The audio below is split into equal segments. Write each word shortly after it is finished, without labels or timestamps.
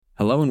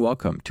Hello and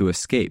welcome to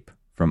Escape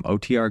from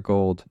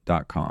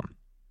OTRGold.com.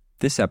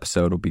 This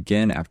episode will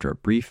begin after a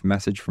brief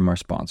message from our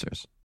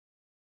sponsors.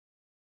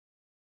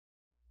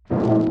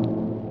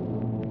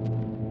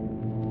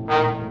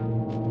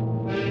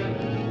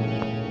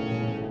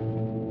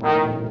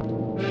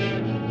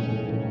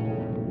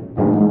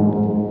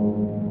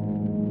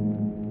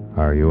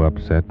 Are you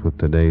upset with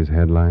today's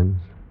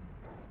headlines?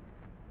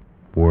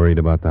 Worried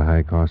about the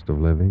high cost of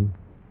living?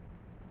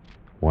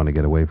 Want to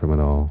get away from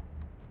it all?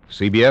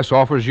 CBS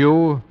offers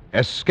you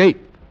Escape.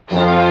 You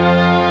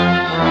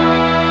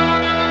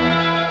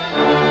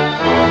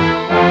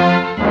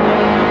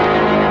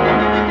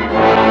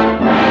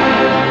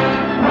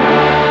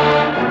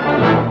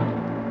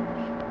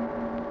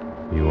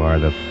are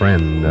the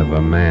friend of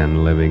a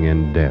man living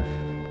in death,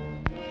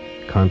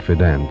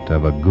 confidant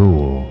of a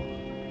ghoul,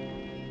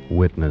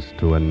 witness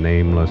to a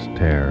nameless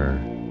terror.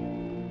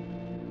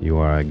 You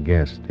are a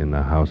guest in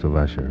the House of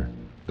Usher.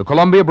 The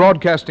Columbia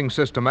Broadcasting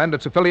System and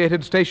its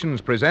affiliated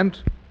stations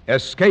present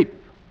Escape,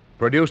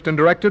 produced and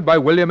directed by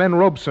William N.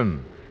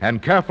 Robeson,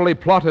 and carefully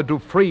plotted to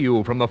free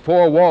you from the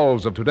four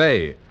walls of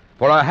today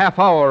for a half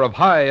hour of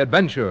high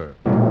adventure.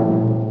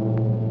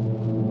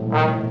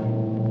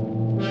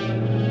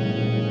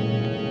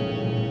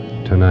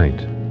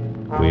 Tonight,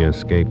 we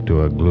escape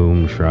to a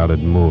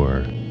gloom-shrouded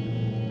moor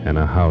and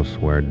a house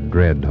where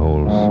dread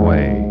holds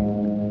sway,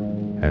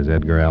 as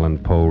Edgar Allan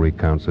Poe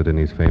recounts it in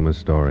his famous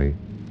story,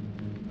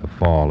 The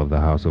Fall of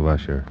the House of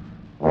Usher.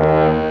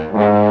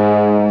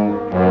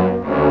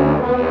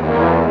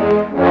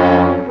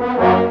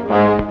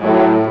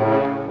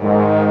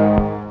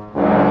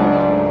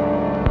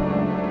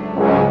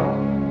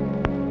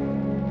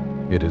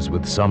 It is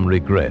with some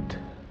regret,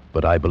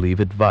 but I believe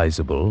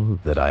advisable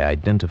that I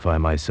identify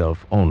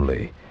myself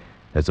only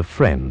as a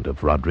friend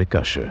of Roderick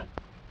Usher.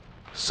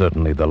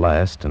 Certainly the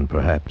last and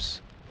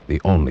perhaps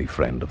the only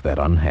friend of that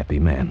unhappy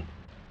man.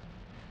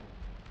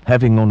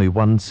 Having only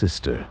one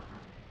sister,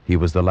 he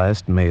was the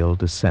last male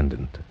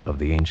descendant of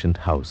the ancient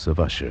House of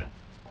Usher.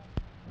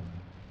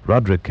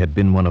 Roderick had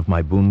been one of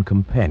my boon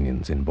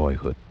companions in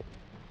boyhood,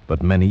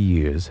 but many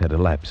years had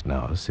elapsed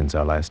now since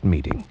our last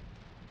meeting.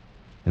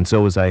 And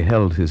so as I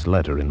held his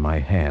letter in my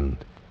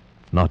hand,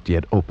 not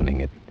yet opening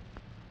it,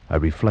 I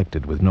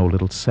reflected with no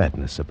little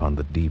sadness upon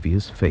the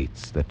devious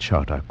fates that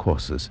chart our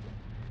courses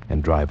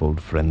and drive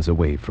old friends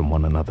away from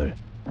one another.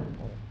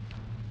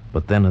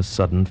 But then a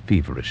sudden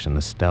feverish and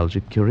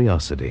nostalgic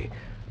curiosity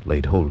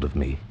laid hold of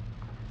me,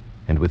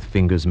 and with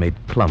fingers made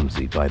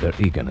clumsy by their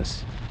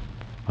eagerness,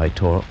 I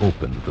tore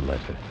open the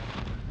letter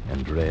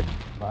and read,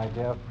 My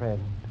dear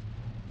friend,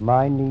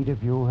 my need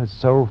of you has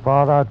so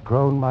far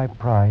outgrown my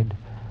pride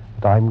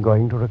that I'm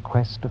going to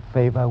request a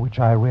favor which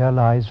I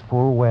realize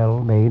full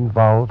well may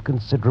involve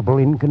considerable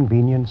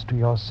inconvenience to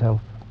yourself.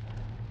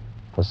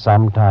 For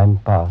some time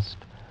past,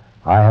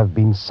 I have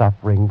been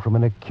suffering from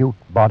an acute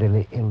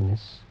bodily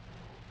illness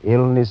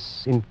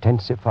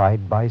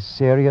intensified by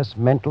serious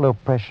mental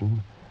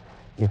oppression,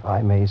 if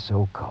I may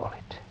so call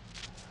it.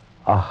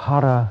 A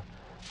horror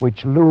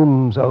which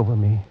looms over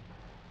me,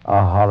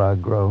 a horror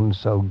grown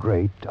so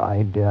great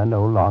I dare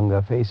no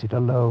longer face it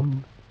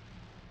alone.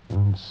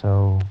 And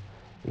so,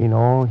 in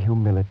all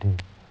humility,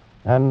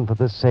 and for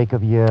the sake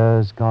of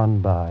years gone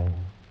by,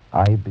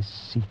 I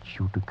beseech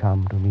you to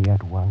come to me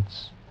at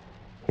once,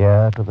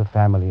 here to the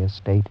family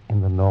estate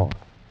in the north.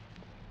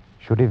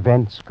 Should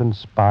events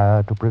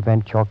conspire to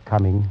prevent your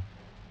coming,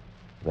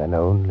 then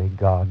only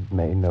God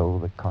may know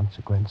the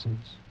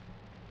consequences.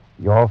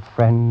 Your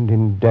friend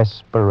in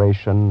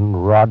desperation,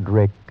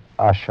 Roderick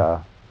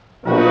Usher.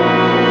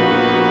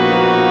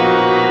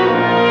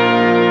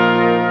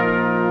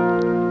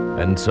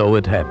 And so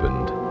it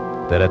happened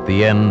that at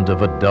the end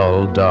of a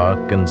dull,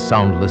 dark, and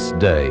soundless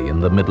day in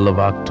the middle of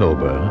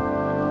October,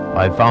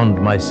 I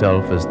found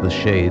myself as the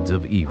shades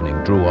of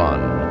evening drew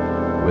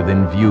on,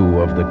 within view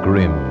of the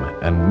grim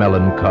and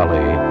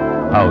melancholy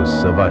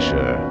House of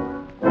Usher.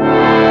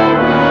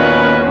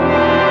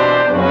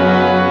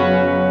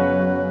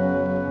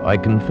 I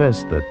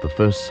confess that the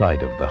first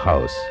sight of the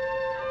house,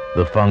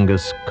 the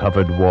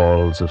fungus-covered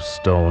walls of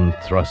stone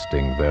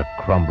thrusting their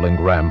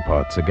crumbling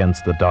ramparts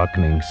against the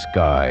darkening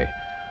sky,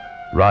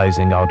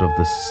 rising out of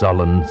the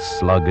sullen,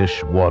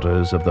 sluggish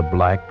waters of the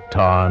Black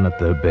Tarn at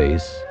their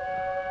base,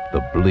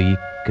 the bleak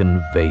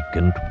and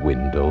vacant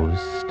windows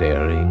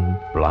staring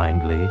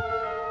blindly,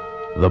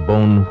 the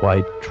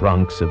bone-white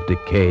trunks of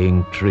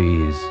decaying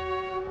trees,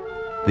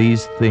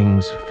 these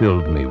things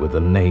filled me with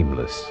a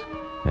nameless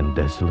and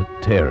desolate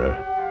terror,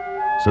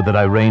 so that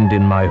I reined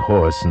in my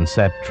horse and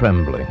sat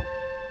trembling,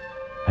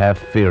 half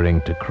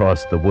fearing to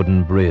cross the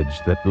wooden bridge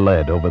that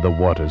led over the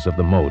waters of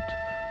the moat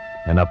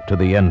and up to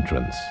the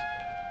entrance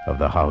of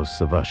the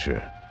House of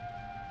Usher.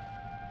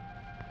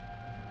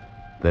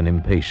 Then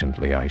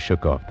impatiently I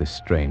shook off this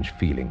strange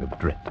feeling of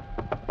dread,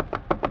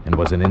 and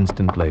was an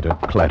instant later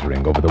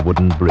clattering over the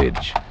wooden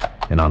bridge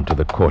and onto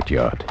the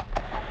courtyard.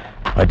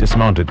 I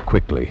dismounted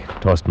quickly,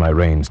 tossed my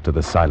reins to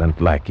the silent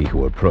lackey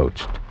who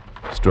approached,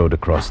 strode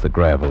across the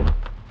gravel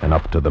and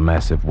up to the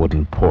massive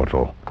wooden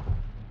portal,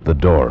 the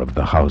door of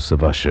the House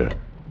of Usher.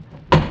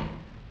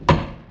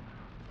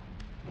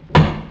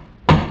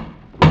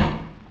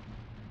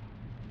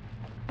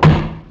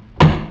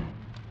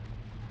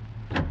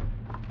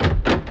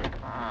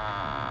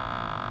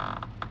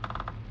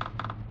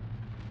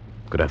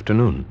 Good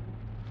afternoon.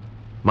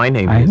 My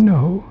name I is...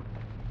 know.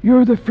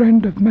 You're the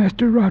friend of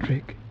Master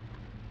Roderick.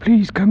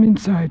 Please come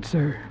inside,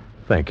 sir.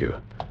 Thank you.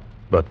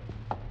 But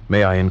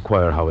may I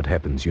inquire how it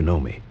happens you know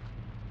me?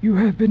 You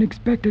have been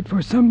expected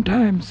for some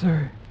time,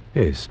 sir.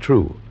 Yes,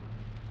 true.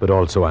 But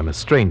also I'm a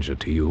stranger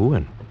to you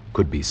and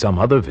could be some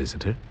other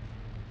visitor.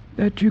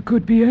 That you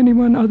could be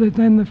anyone other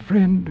than the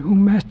friend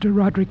whom Master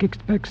Roderick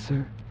expects,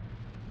 sir,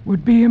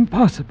 would be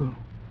impossible.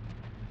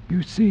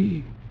 You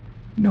see,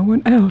 no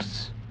one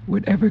else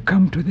would ever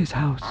come to this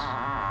house.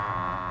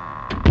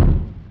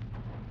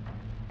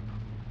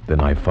 Then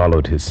I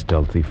followed his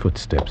stealthy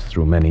footsteps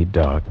through many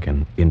dark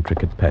and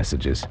intricate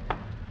passages.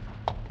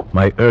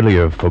 My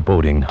earlier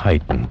foreboding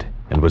heightened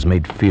and was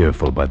made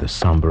fearful by the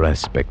somber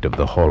aspect of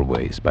the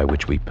hallways by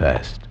which we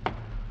passed.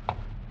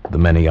 The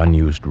many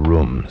unused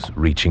rooms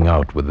reaching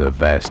out with their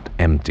vast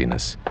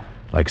emptiness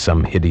like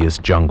some hideous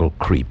jungle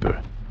creeper.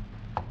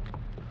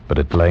 But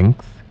at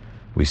length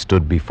we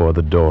stood before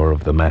the door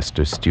of the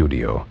master's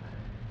studio,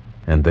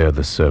 and there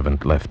the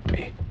servant left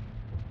me,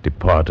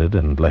 departed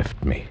and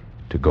left me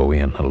to go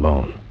in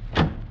alone.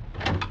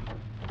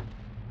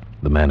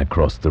 The man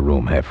across the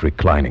room, half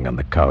reclining on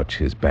the couch,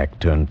 his back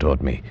turned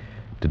toward me,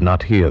 did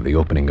not hear the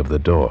opening of the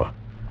door.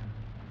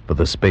 For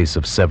the space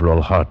of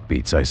several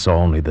heartbeats, I saw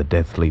only the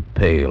deathly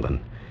pale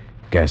and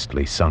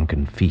ghastly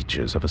sunken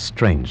features of a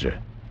stranger.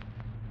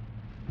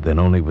 Then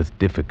only with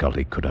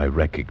difficulty could I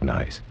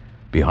recognize,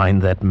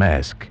 behind that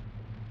mask,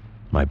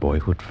 my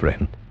boyhood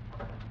friend.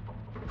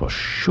 For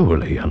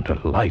surely, under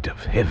light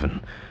of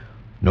heaven,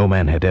 no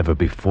man had ever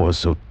before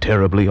so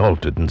terribly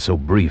altered in so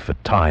brief a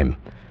time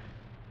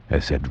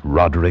as had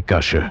Roderick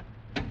Usher.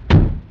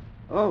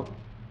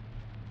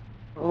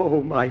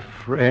 Oh, my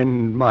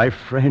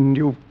friend,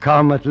 you've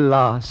come at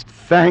last.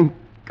 Thank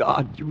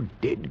God you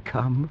did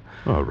come.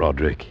 Oh,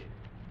 Roderick,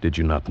 did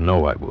you not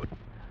know I would?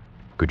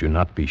 Could you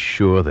not be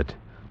sure that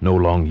no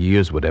long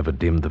years would ever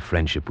dim the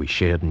friendship we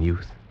shared in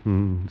youth?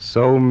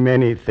 So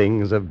many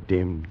things have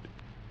dimmed.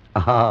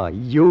 Ah,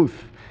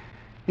 youth.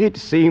 It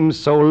seems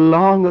so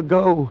long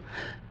ago.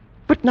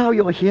 But now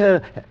you're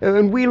here,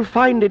 and we'll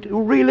find it,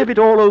 relive it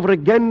all over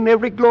again,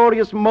 every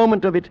glorious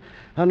moment of it.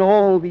 And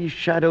all these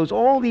shadows,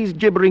 all these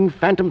gibbering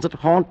phantoms that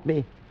haunt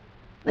me,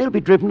 they'll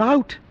be driven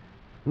out.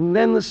 And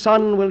then the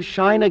sun will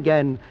shine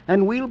again,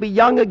 and we'll be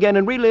young again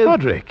and relive...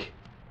 Roderick!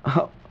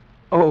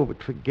 Oh,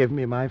 but forgive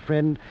me, my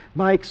friend.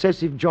 My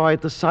excessive joy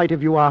at the sight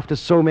of you after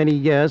so many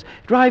years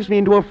drives me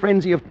into a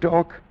frenzy of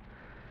talk.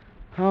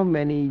 How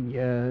many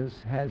years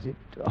has it?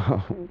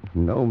 Oh,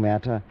 no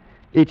matter.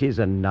 It is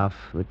enough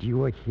that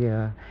you are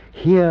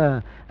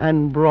here,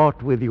 and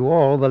brought with you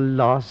all the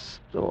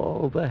lost,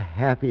 all the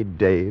happy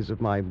days of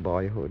my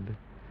boyhood.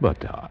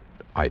 But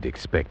I'd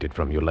expected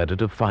from your letter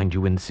to find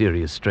you in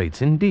serious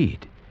straits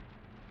indeed.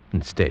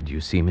 Instead,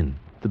 you seem in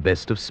the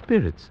best of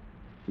spirits.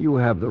 You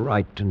have the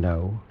right to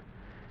know.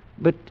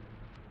 But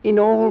in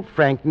all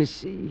frankness,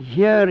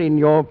 here in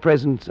your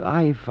presence,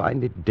 I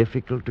find it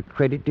difficult to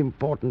credit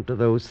importance to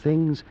those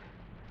things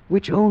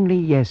which only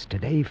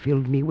yesterday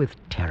filled me with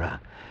terror.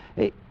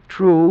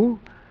 True,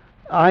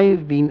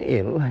 I've been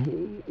ill.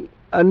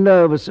 A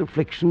nervous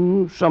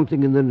affliction,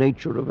 something in the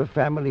nature of a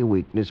family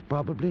weakness,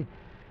 probably.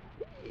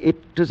 It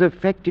has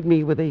affected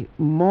me with a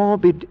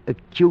morbid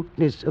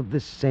acuteness of the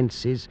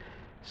senses,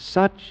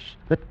 such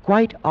that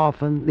quite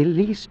often the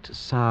least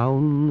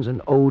sounds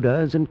and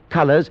odors and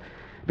colors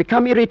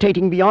become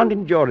irritating beyond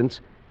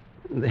endurance.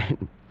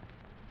 Then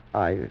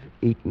I've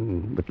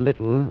eaten but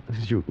little,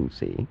 as you can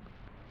see.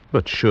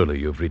 But surely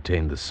you've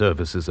retained the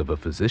services of a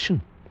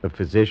physician. A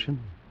physician?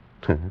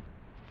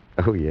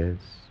 Oh, yes,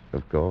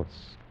 of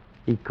course.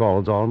 He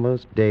calls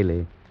almost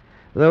daily,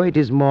 though it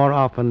is more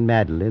often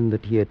Madeline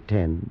that he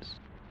attends.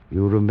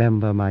 You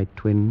remember my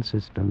twin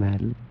sister,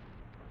 Madeline?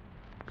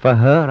 For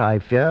her I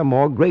fear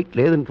more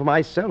greatly than for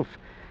myself.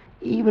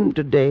 Even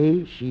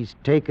today she's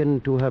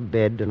taken to her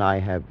bed, and I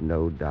have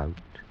no doubt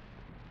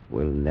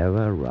will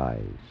never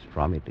rise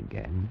from it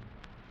again.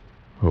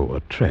 Oh,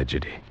 a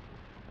tragedy.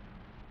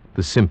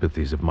 The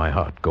sympathies of my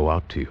heart go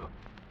out to you.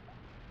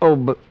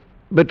 Oh,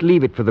 but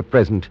leave it for the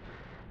present.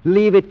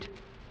 Leave it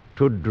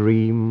to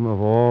dream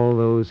of all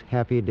those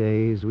happy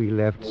days we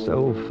left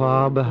so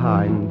far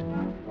behind.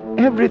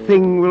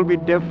 Everything will be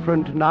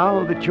different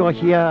now that you're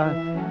here.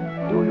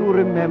 Do you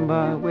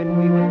remember when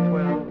we were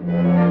 12?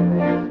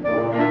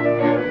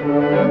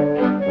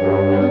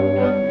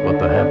 But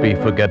the happy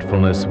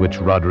forgetfulness which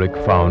Roderick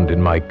found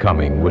in my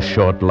coming was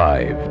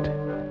short-lived,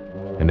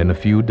 and in a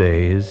few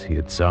days he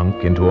had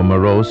sunk into a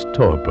morose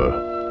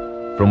torpor,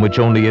 from which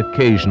only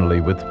occasionally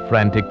with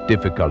frantic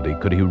difficulty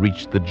could he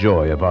reach the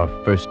joy of our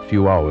first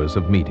few hours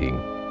of meeting.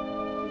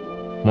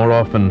 More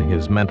often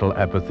his mental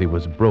apathy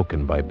was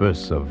broken by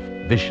bursts of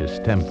vicious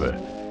temper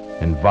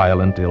and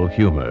violent ill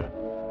humor.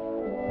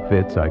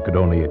 fits I could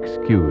only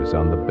excuse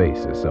on the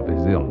basis of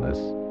his illness.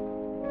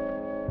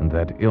 And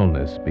that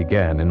illness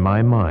began in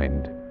my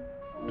mind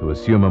to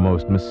assume a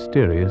most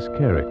mysterious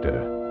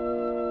character.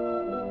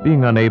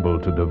 Being unable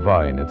to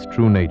divine its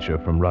true nature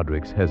from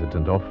Roderick's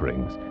hesitant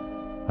offerings,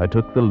 I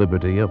took the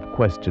liberty of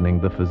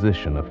questioning the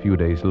physician a few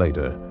days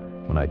later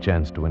when I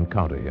chanced to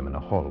encounter him in a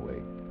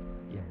hallway.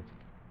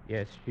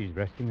 Yes, she's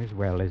resting as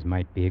well as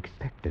might be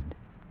expected.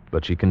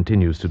 But she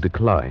continues to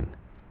decline.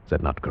 Is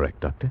that not correct,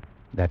 Doctor?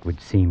 That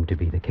would seem to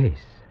be the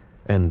case.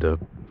 And,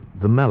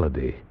 the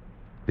malady,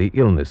 the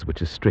illness which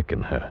has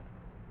stricken her,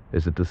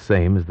 is it the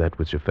same as that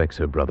which affects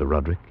her brother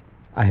Roderick?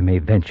 I may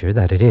venture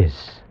that it is.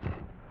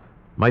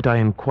 Might I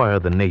inquire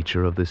the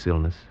nature of this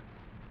illness?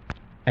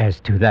 As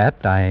to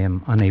that, I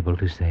am unable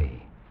to say.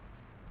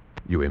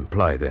 You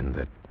imply, then,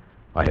 that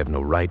I have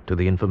no right to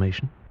the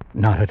information?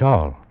 Not at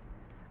all.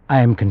 I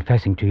am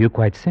confessing to you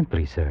quite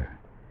simply, sir.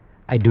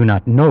 I do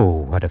not know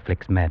what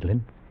afflicts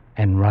Madeline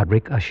and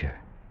Roderick Usher.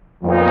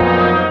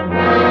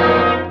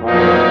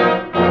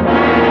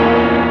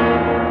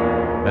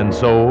 And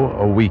so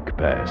a week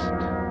passed.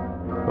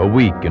 A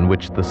week in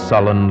which the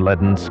sullen,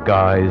 leaden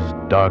skies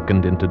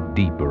darkened into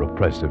deeper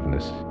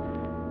oppressiveness,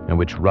 in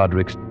which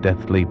Roderick's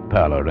deathly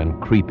pallor and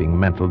creeping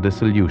mental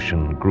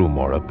dissolution grew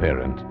more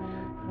apparent.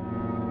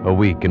 A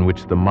week in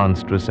which the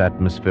monstrous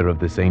atmosphere of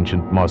this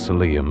ancient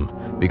mausoleum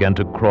began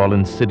to crawl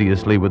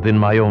insidiously within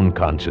my own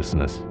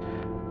consciousness,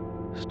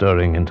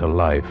 stirring into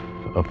life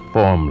a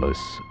formless,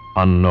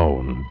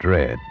 unknown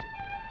dread.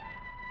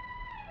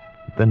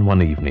 Then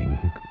one evening,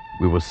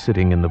 we were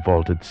sitting in the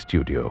vaulted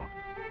studio,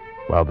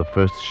 while the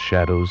first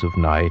shadows of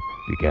night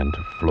began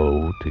to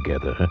flow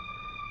together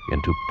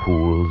into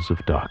pools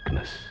of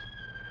darkness.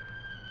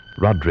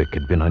 Roderick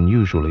had been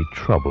unusually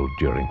troubled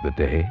during the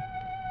day,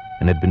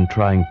 and had been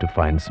trying to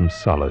find some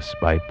solace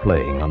by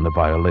playing on the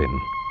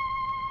violin.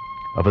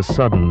 Of a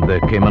sudden,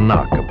 there came a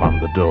knock upon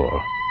the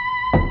door.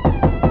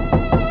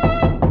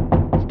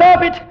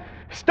 Stop it!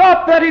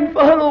 Stop that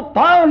infernal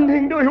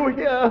pounding, do you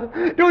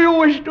hear? Do you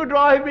wish to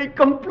drive me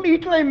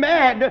completely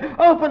mad?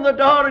 Open the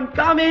door and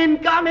come in,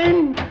 come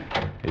in!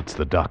 It's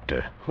the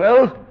doctor.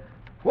 Well,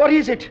 what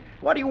is it?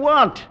 What do you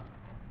want?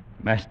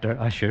 Master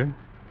Usher,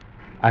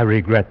 I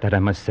regret that I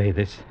must say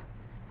this,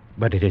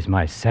 but it is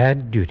my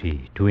sad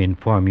duty to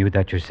inform you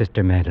that your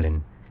sister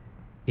Madeline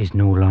is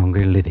no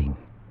longer living.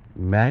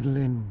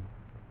 Madeline,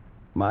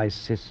 my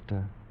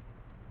sister.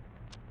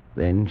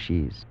 Then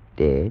she's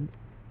dead?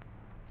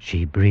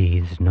 She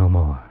breathes no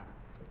more.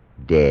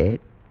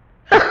 Dead?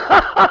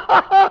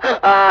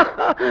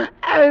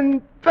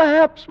 And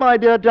perhaps, my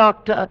dear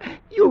doctor,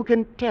 you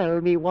can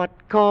tell me what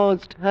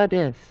caused her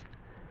death.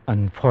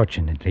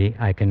 Unfortunately,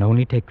 I can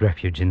only take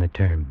refuge in the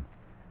term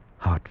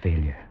heart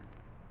failure.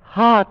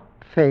 Heart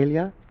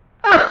failure?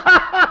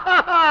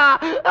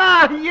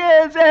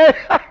 Yes,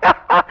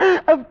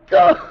 of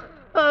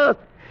course.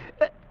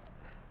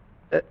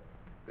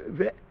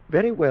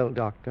 Very well,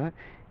 Doctor.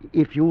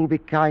 If you'll be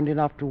kind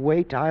enough to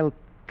wait, I'll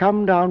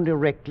come down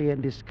directly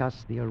and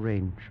discuss the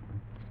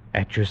arrangement.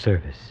 At your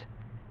service.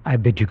 I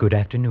bid you good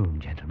afternoon,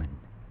 gentlemen.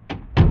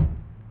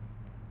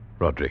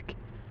 Roderick,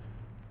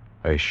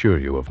 I assure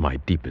you of my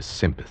deepest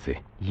sympathy.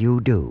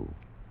 You do.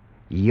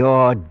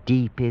 Your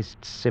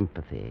deepest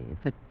sympathy.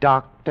 The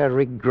doctor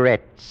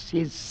regrets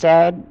his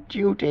sad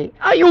duty.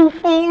 Are you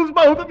fools,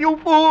 both of you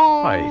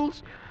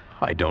fools?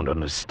 I don't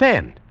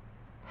understand.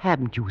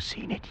 Haven't you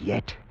seen it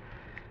yet?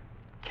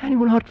 Can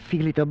you not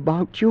feel it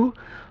about you?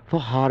 The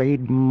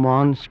horrid,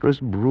 monstrous,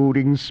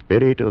 brooding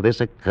spirit of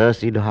this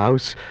accursed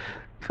house.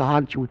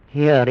 Can't you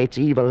hear its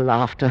evil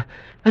laughter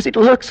as it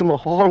lurks in the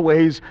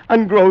hallways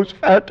and grows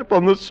fat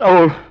upon the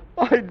soul?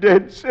 My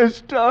dead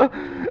sister.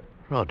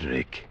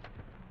 Roderick.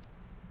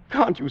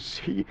 Can't you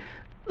see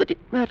that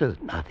it matters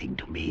nothing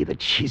to me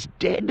that she's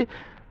dead?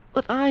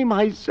 That I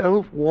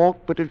myself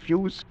walk but a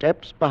few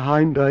steps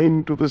behind her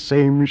into the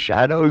same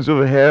shadows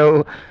of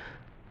hell?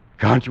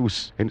 Can't you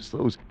sense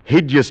those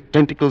hideous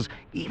tentacles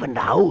even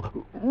now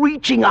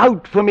reaching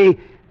out for me?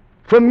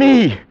 For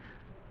me,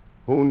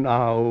 who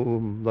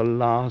now the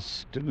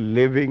last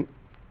living,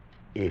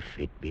 if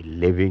it be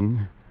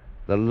living,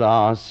 the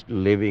last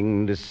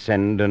living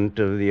descendant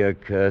of the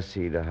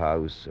accursed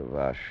house of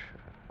Usher.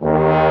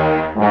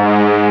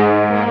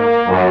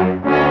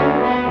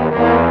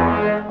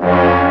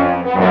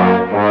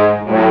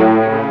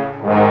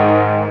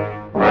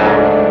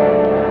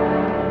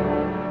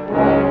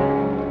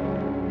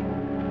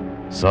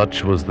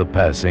 Such was the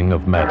passing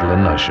of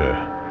Madeline Usher,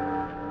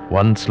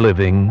 once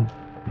living,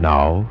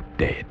 now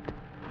dead.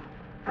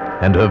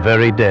 And her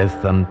very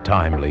death,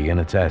 untimely in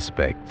its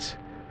aspects,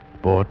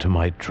 bore to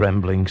my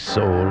trembling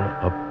soul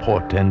a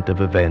portent of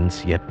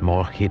events yet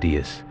more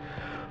hideous,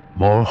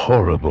 more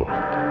horrible,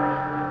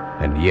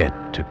 and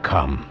yet to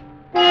come.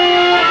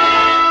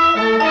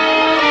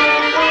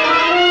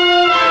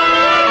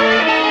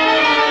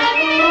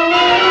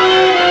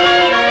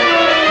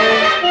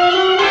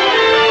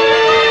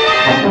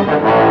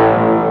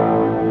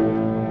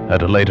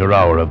 At a later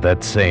hour of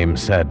that same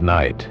sad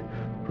night,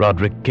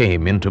 Roderick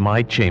came into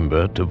my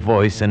chamber to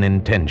voice an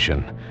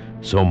intention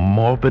so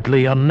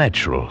morbidly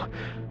unnatural,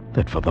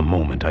 that for the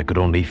moment I could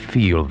only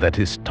feel that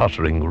his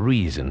tottering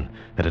reason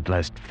had at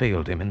last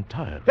failed him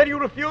entirely. Then you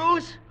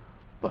refuse?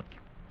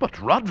 But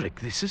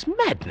Roderick, this is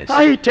madness.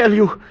 I tell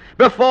you,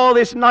 before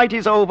this night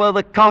is over,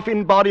 the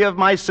coffin body of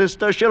my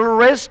sister shall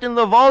rest in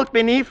the vault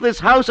beneath this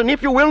house, and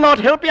if you will not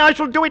help me, I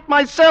shall do it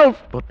myself.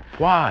 But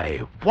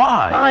why?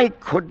 Why? I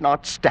could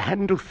not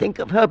stand to think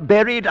of her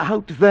buried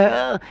out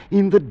there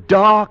in the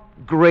dark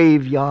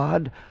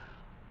graveyard,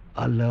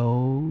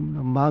 alone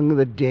among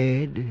the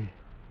dead.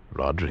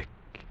 Roderick,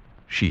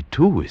 she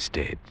too is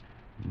dead.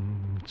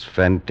 It's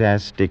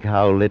fantastic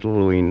how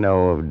little we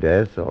know of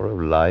death or of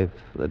life.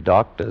 The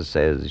doctor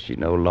says she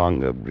no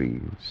longer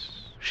breathes.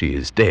 She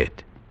is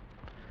dead.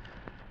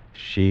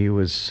 She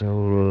was so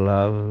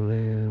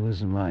lovely,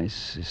 was my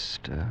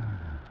sister.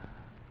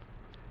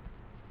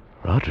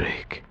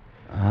 Roderick.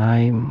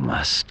 I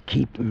must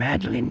keep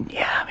Madeline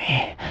near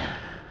me.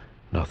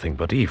 Nothing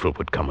but evil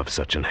would come of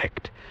such an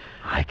act.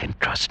 I can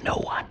trust no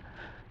one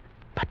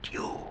but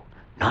you.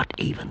 Not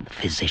even the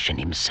physician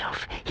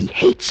himself. He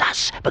hates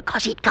us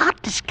because he can't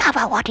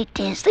discover what it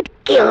is that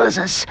kills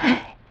us.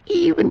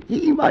 Even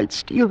he might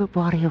steal the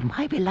body of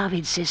my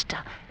beloved sister,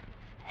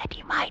 that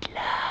he might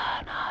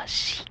learn our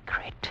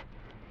secret.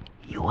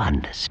 You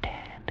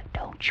understand,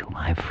 don't you,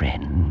 my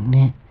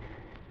friend?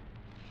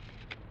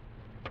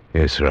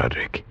 Yes,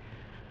 Roderick.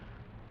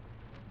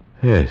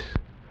 Yes,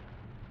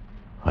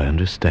 I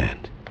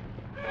understand.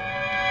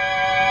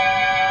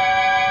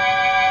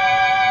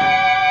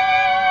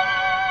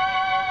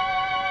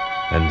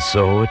 And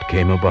so it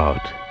came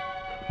about.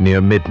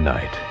 Near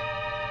midnight,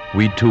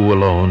 we two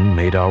alone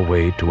made our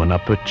way to an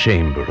upper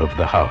chamber of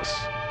the house.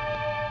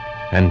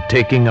 And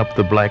taking up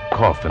the black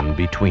coffin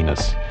between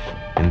us,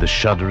 in the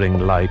shuddering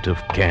light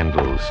of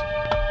candles,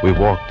 we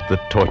walked the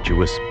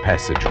tortuous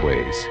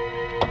passageways,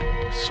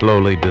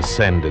 slowly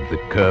descended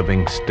the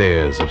curving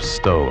stairs of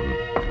stone,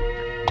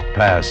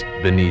 passed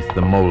beneath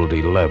the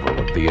moldy level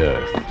of the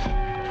earth,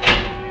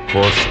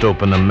 forced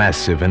open a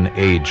massive and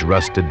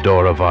age-rusted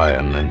door of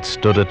iron, and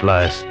stood at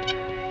last,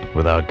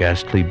 with our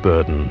ghastly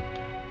burden,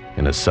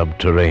 in a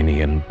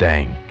subterranean,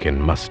 dank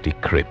and musty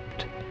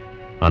crypt,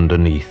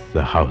 underneath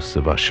the House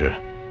of Usher.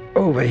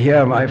 Over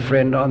here, my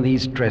friend, on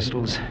these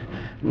trestles.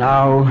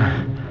 Now,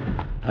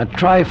 a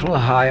trifle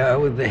higher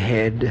with the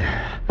head.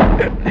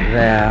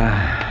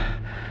 There.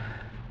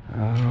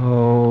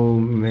 Oh,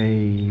 may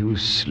you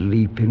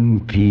sleep in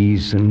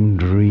peace and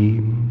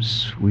dream,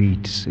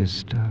 sweet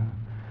sister.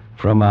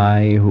 From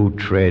I who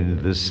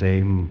tread the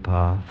same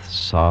path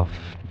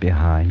soft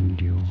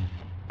behind you.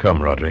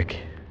 Come, Roderick.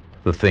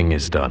 The thing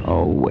is done.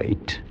 Oh,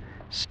 wait.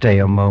 Stay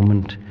a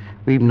moment.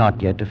 We've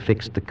not yet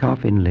affixed the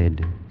coffin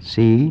lid.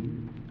 See?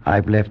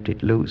 I've left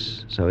it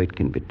loose so it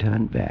can be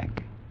turned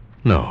back.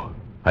 No,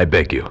 I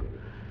beg you.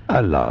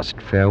 A last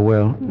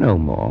farewell, no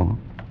more.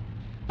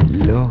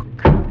 Look.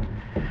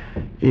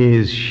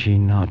 Is she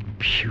not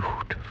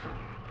beautiful?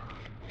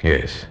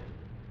 Yes,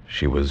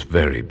 she was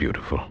very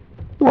beautiful.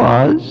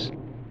 Was?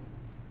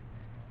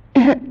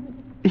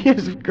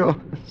 Yes, of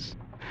course.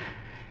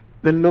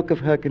 The look of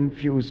her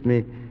confused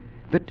me.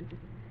 But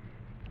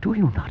do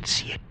you not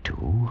see it,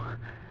 too?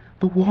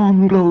 The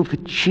warm glow of the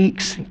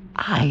cheeks, the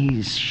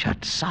eyes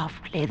shut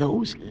softly,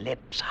 those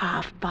lips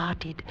half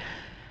parted.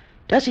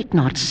 Does it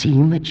not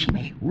seem that she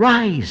may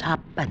rise up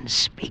and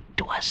speak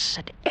to us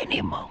at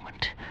any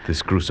moment?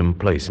 This gruesome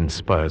place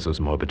inspires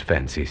those morbid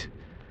fancies.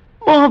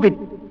 Morbid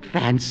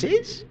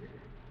fancies?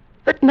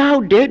 That now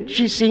dead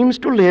she seems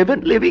to live,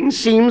 and living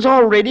seems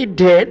already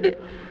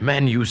dead?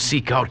 Man, you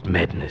seek out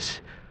madness.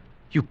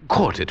 You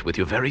court it with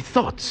your very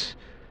thoughts.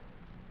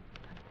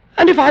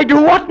 And if I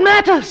do, what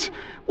matters?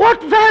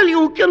 What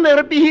value can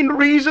there be in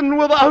reason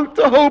without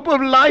the hope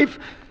of life?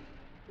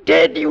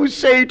 Dead, you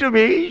say to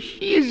me,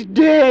 she is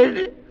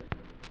dead.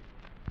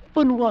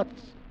 Upon what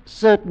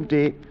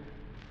certainty?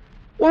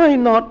 Why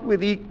not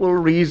with equal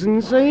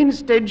reason say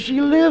instead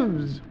she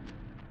lives?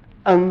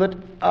 And that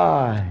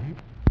I,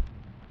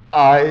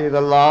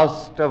 the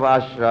last of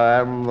Usher,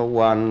 am the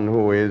one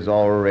who is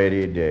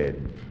already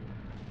dead.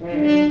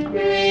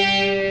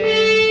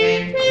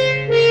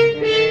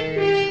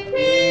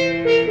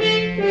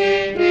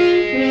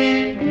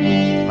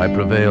 I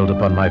prevailed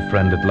upon my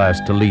friend at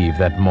last to leave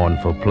that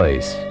mournful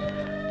place.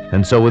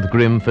 And so with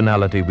grim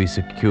finality we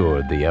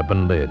secured the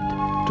ebon lid,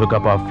 took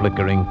up our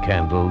flickering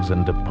candles,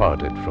 and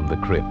departed from the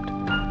crypt,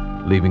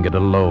 leaving it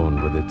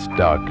alone with its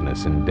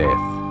darkness and death.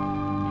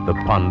 The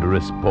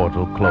ponderous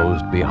portal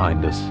closed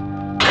behind us,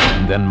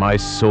 and then my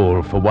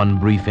soul for one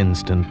brief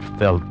instant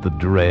felt the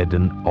dread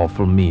and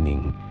awful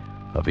meaning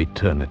of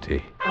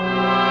eternity.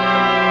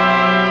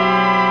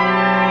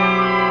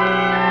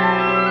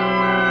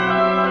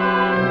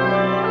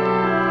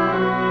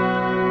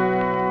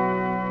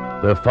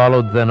 There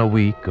followed then a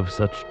week of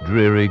such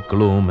dreary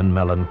gloom and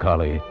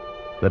melancholy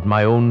that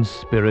my own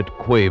spirit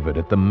quavered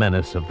at the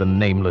menace of the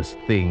nameless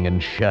thing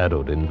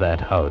enshadowed in that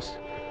house.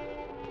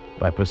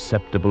 By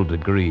perceptible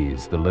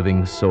degrees, the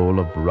living soul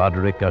of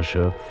Roderick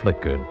Usher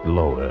flickered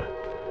lower.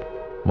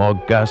 More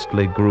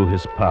ghastly grew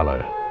his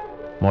pallor,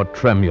 more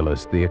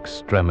tremulous the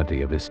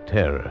extremity of his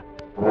terror.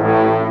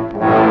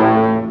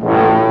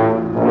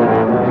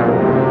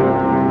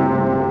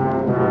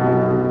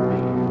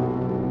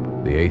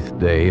 The 8th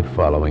day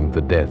following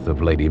the death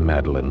of Lady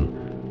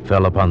Madeline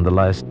fell upon the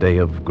last day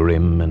of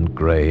grim and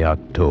gray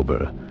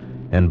October,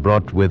 and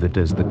brought with it,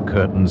 as the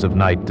curtains of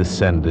night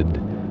descended,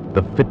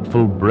 the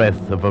fitful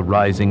breath of a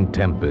rising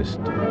tempest,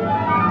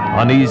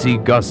 uneasy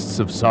gusts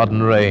of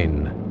sodden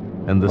rain,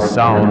 and the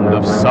sound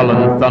of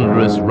sullen,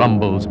 thunderous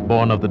rumbles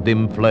born of the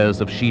dim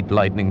flares of sheet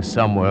lightning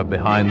somewhere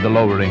behind the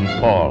lowering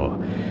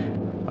pall.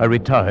 I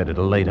retired at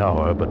a late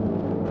hour, but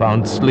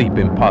found sleep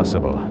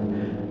impossible.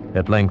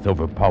 At length,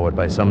 overpowered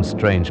by some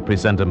strange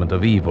presentiment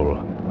of evil,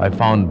 I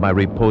found my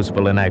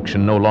reposeful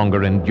inaction no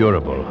longer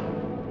endurable.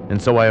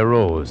 And so I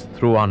arose,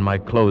 threw on my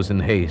clothes in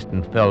haste,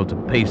 and fell to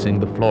pacing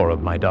the floor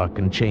of my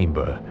darkened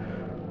chamber.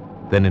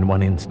 Then in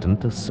one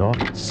instant, a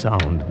soft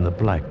sound in the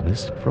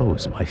blackness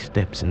froze my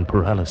steps in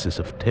paralysis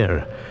of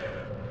terror.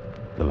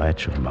 The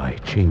latch of my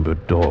chamber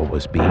door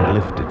was being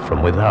lifted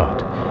from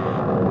without.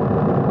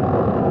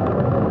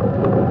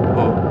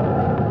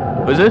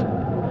 Who is it?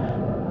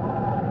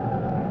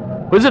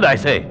 Who is it, I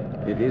say?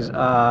 It is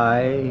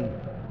I,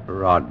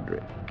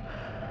 Roderick.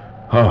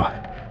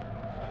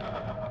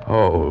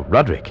 Oh,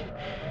 Roderick.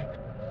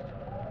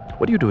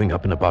 What are you doing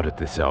up and about at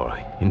this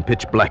hour, in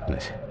pitch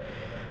blackness?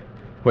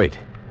 Wait,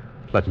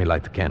 let me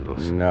light the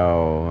candles.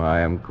 No,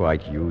 I am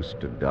quite used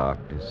to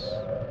darkness.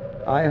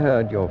 I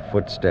heard your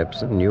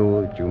footsteps and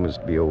knew that you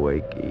must be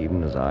awake,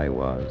 even as I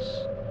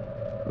was.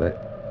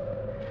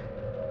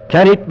 But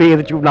can it be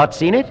that you've not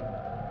seen it?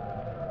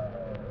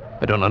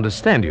 I don't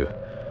understand you.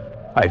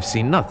 I've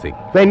seen nothing.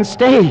 Then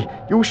stay.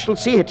 You shall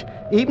see it,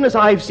 even as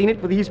I've seen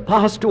it for these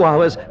past 2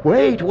 hours.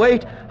 Wait.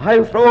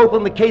 I'll throw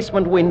open the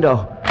casement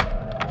window.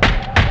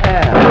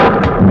 There.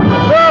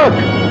 Look!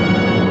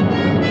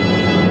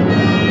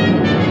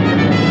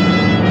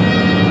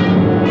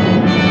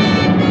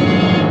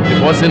 It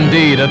was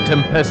indeed a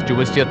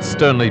tempestuous yet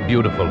sternly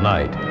beautiful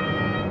night,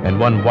 and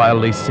one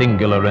wildly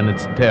singular in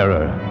its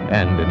terror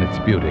and in its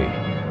beauty.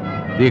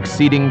 The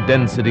exceeding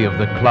density of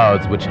the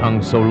clouds which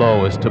hung so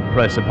low as to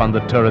press upon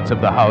the turrets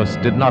of the house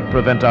did not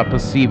prevent our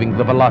perceiving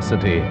the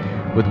velocity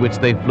with which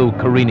they flew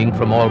careening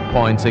from all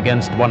points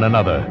against one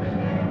another.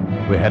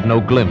 We had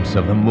no glimpse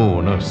of the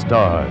moon or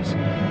stars,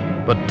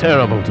 but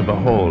terrible to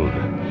behold,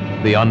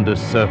 the under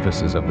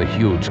surfaces of the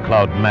huge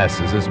cloud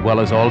masses, as well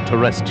as all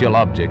terrestrial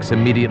objects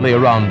immediately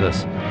around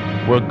us,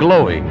 were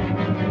glowing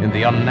in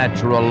the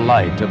unnatural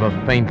light of a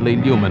faintly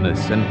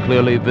luminous and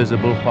clearly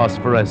visible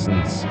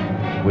phosphorescence,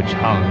 which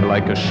hung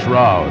like a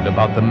shroud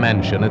about the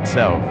mansion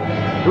itself.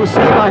 You see,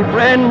 my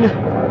friend,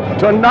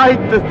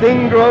 tonight the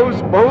thing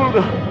grows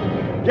bolder,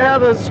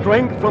 gathers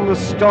strength from the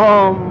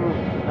storm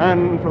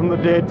and from the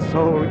dead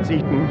soul it's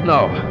eaten.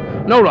 No,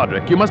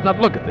 Roderick, you must not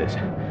look at this.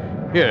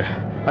 Here,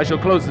 I shall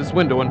close this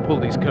window and pull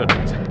these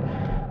curtains.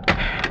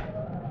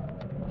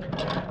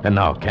 And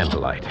now,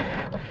 candlelight.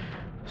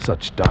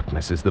 Such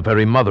darkness is the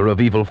very mother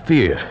of evil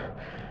fear.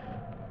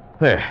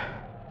 There.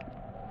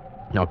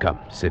 Now come,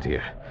 sit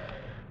here.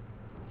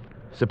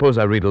 Suppose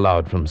I read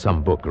aloud from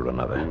some book or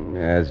another.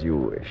 As you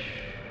wish.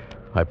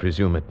 I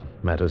presume it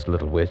matters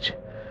little which.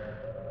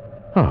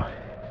 Oh,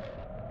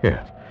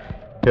 here.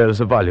 Here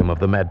is a volume of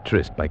The Mad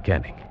Tryst by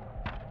Canning.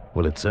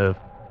 Will it serve?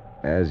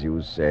 As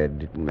you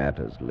said, it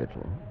matters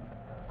little.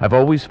 I've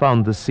always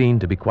found the scene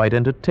to be quite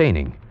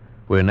entertaining,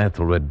 wherein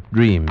Ethelred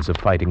dreams of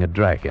fighting a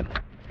dragon.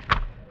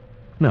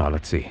 Now,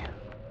 let's see.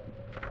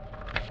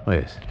 Oh,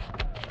 yes.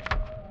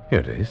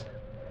 Here it is.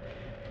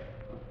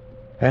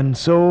 And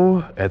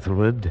so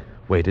Ethelred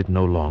waited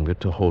no longer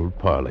to hold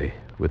parley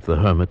with the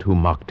hermit who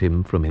mocked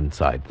him from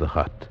inside the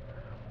hut,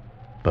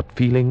 but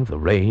feeling the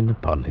rain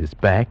upon his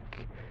back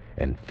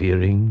and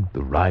fearing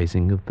the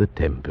rising of the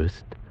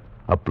tempest,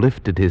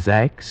 uplifted his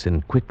axe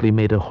and quickly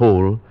made a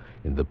hole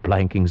in the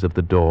plankings of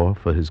the door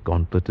for his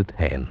gauntleted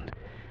hand.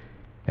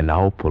 And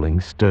now, pulling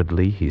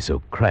sturdily, he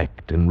so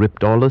cracked and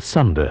ripped all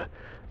asunder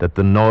that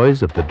the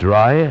noise of the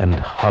dry and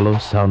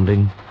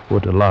hollow-sounding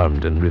wood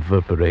alarmed and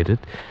reverberated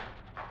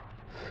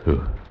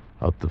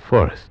throughout the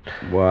forest.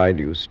 Why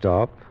do you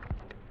stop?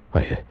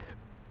 Why,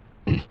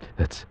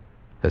 that's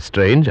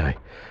strange. I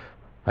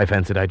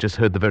fancied I just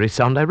heard the very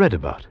sound I read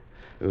about.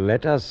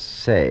 Let us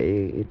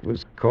say it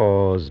was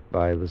caused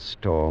by the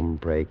storm.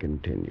 Pray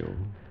continue.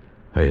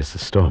 Oh, yes, the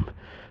storm.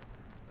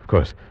 Of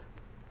course.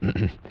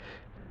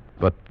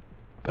 But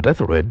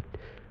Ethelred,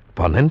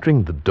 upon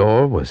entering the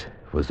door, was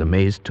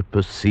amazed to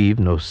perceive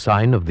no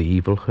sign of the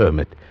evil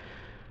hermit,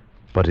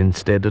 but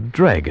instead a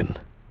dragon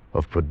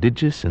of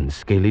prodigious and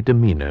scaly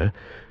demeanor,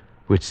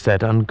 which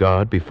sat on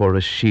guard before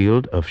a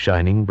shield of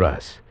shining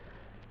brass.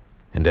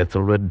 And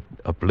Ethelred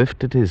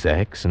uplifted his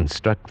axe and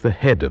struck the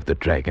head of the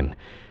dragon,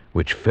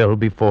 which fell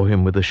before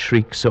him with a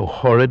shriek so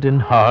horrid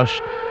and harsh,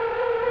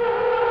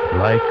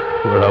 like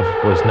whereof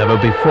was never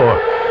before.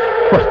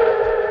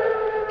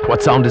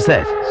 What sound is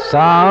that?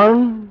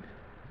 Sound?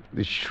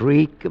 The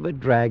shriek of a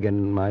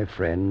dragon, my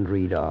friend.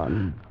 Read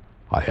on.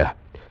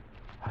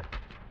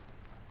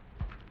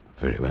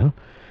 Very well.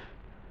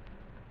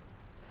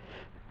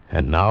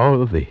 And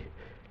now the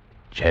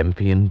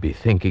champion,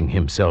 bethinking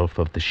himself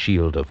of the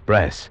shield of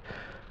brass,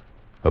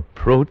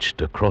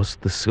 approached across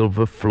the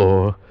silver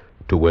floor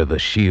to where the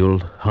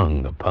shield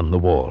hung upon the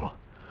wall.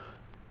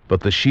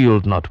 But the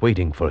shield, not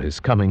waiting for his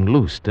coming,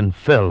 loosed and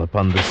fell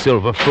upon the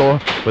silver floor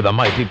with a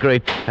mighty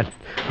great...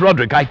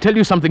 Roderick, I tell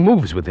you something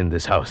moves within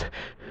this house.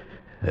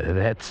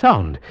 That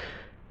sound,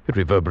 it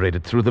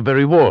reverberated through the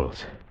very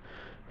walls.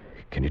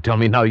 Can you tell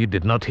me now you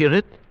did not hear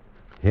it?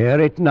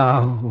 Hear it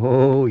now?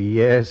 Oh,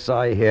 yes,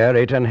 I hear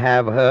it and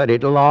have heard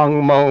it.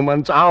 Long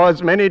moments,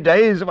 hours, many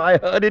days have I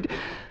heard it.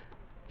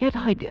 Yet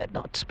I dared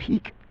not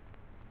speak.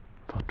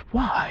 But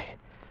why?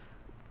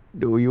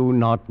 Do you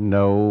not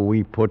know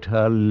we put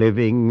her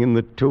living in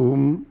the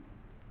tomb?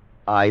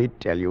 I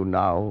tell you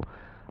now,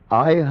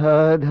 I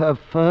heard her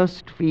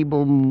first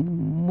feeble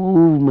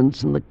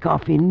movements in the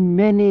coffin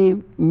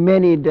many,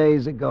 many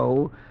days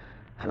ago,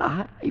 and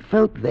I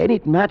felt then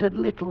it mattered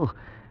little.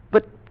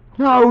 But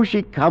now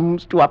she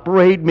comes to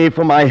upbraid me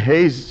for my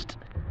haste.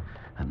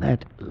 And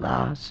that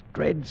last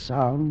dread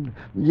sound,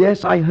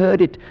 yes, I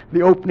heard it,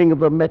 the opening of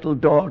the metal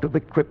door to the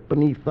crypt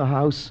beneath the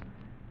house.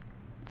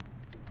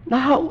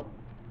 Now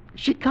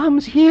she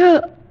comes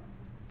here.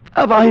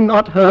 Have I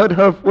not heard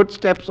her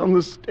footsteps on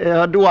the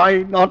stair? Do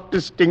I not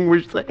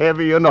distinguish the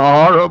heavy and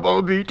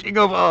horrible beating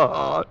of her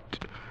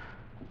heart?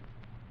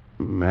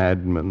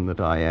 Madman that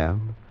I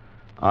am,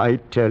 I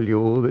tell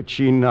you that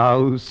she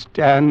now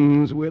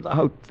stands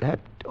without that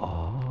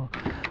door.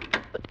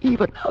 But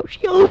even now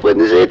she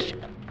opens it.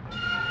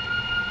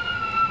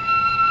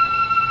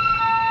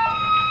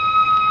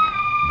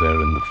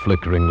 There in the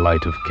flickering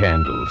light of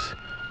candles,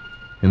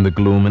 in the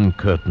gloom and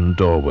curtained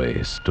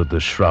doorway, stood the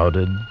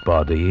shrouded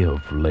body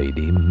of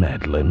Lady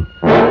Madeline.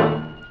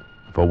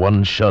 For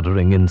one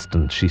shuddering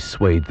instant she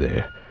swayed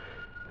there.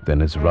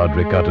 Then as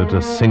Roderick uttered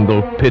a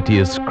single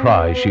piteous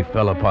cry, she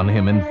fell upon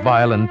him in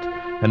violent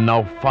and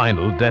now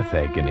final death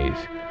agonies,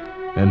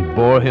 and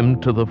bore him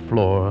to the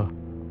floor,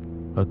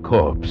 a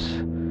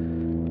corpse.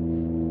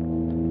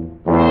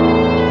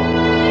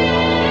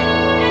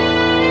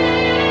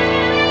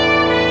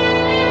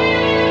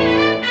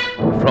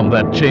 From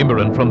that chamber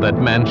and from that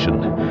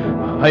mansion,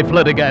 I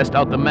fled aghast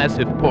out the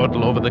massive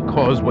portal over the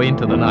causeway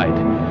into the night.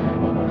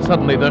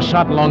 Suddenly there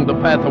shot along the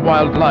path a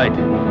wild light,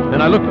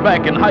 and I looked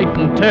back in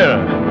heightened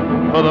terror,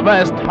 for the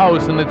vast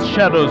house and its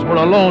shadows were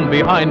alone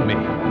behind me.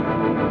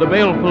 The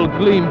baleful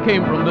gleam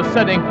came from the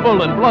setting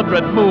full and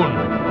blood-red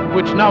moon,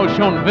 which now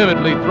shone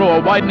vividly through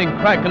a widening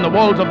crack in the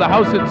walls of the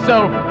house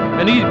itself,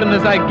 and even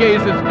as I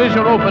gazed, its vision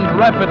opened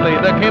rapidly.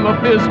 There came a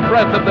fierce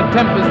breath of the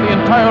tempest. The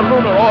entire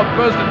lunar orb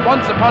burst at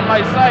once upon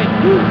my sight.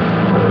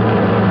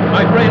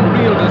 My brain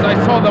reeled as I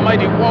saw the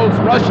mighty walls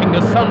rushing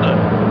asunder.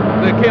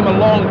 There came a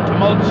long,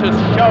 tumultuous,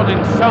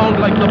 shouting sound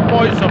like the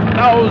voice of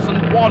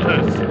 1,000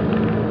 waters.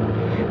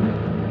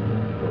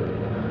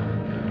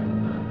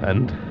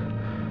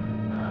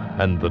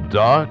 And the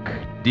dark,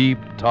 deep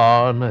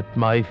tarn at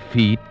my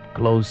feet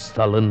closed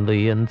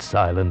sullenly and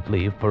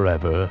silently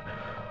forever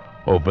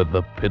over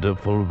the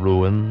pitiful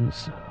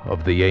ruins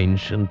of the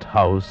ancient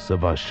house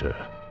of Usher.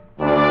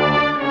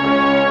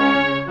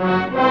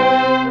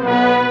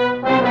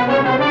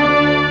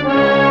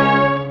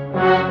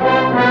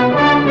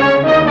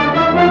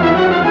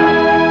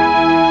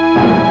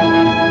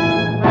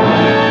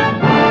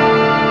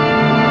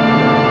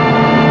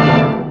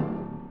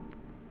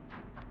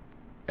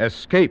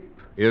 Escape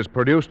is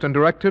produced and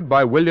directed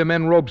by William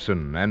N.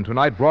 Robeson, and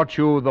tonight brought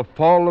you The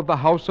Fall of the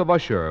House of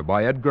Usher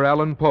by Edgar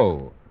Allan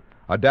Poe.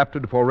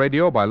 Adapted for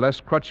radio by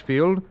Les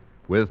Crutchfield,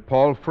 with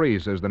Paul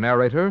Frees as the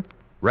narrator,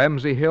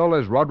 Ramsey Hill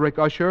as Roderick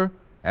Usher,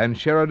 and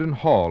Sheridan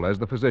Hall as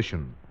the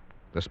physician.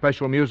 The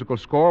special musical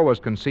score was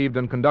conceived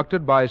and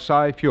conducted by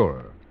Cy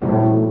Fuhrer.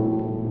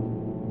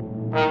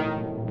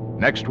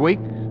 Next week...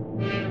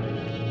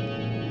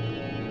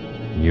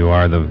 You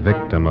are the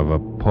victim of a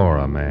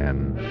poorer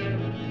man,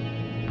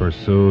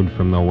 pursued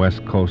from the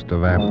west coast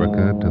of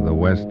Africa to the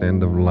west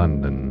end of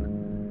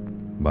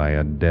London by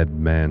a dead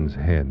man's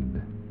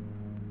head,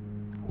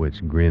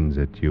 which grins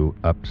at you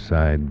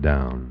upside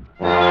down.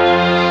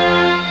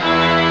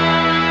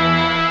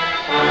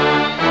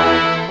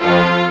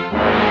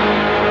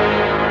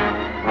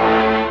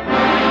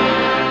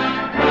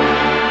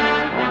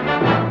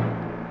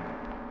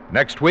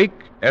 Next week,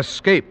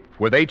 Escape,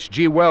 with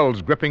H.G.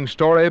 Wells' gripping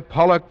story,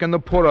 Pollock and the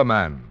Poorer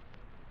Man.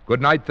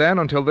 Good night, then,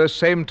 until this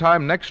same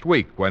time next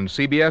week, when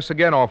CBS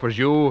again offers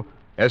you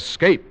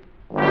Escape.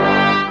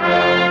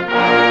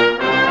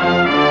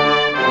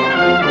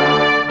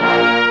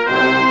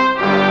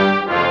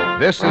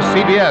 This is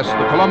CBS,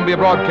 the Columbia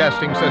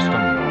Broadcasting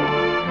System.